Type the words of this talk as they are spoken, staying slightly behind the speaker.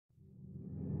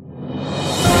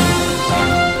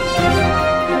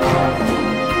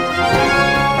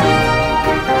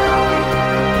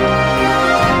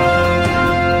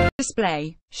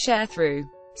Display. Sharethrough.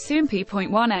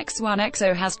 Soompi.1x1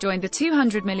 EXO has joined the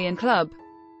 200 million club.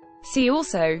 See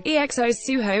also, EXO's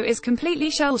Suho is completely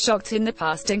shell-shocked in the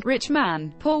past ink Rich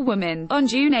Man, Poor Woman, on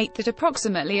June 8 at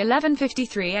approximately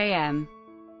 11:53 am.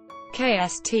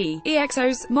 KST.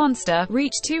 EXO's Monster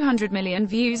reached 200 million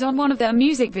views on one of their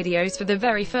music videos for the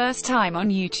very first time on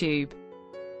YouTube.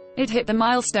 It hit the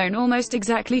milestone almost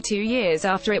exactly 2 years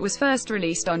after it was first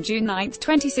released on June 9,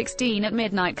 2016 at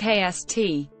midnight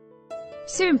KST.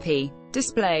 Soompi.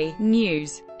 Display.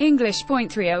 News.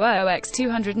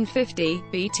 English.300x250,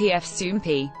 BTF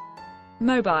Soompi.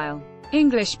 Mobile.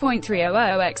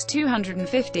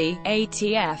 English.300x250,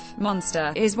 ATF,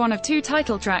 Monster, is one of 2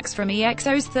 title tracks from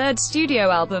EXO's third studio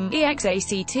album,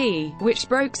 EXACT, which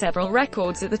broke several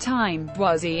records at the time,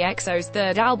 was EXO's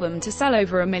third album to sell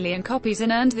over 1 million copies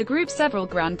and earned the group several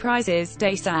grand prizes,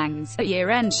 daesangs, at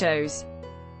year-end shows.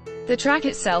 The track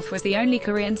itself was the only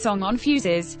Korean song on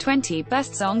Fuse's 20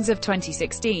 Best Songs of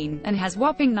 2016, and has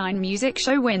whopping 9 music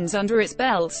show wins under its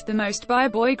belt, the most by a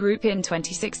boy group in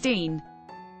 2016.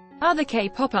 Other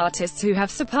K-pop artists who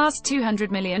have surpassed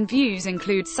 200 million views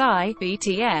include psy,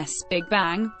 BTS, Big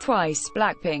Bang, Twice,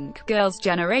 Blackpink, Girls'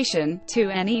 Generation,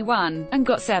 2NE1, and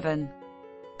GOT7.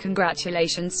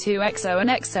 Congratulations to EXO and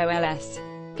EXO-LS.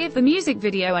 Give the music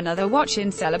video another watch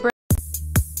in celebration.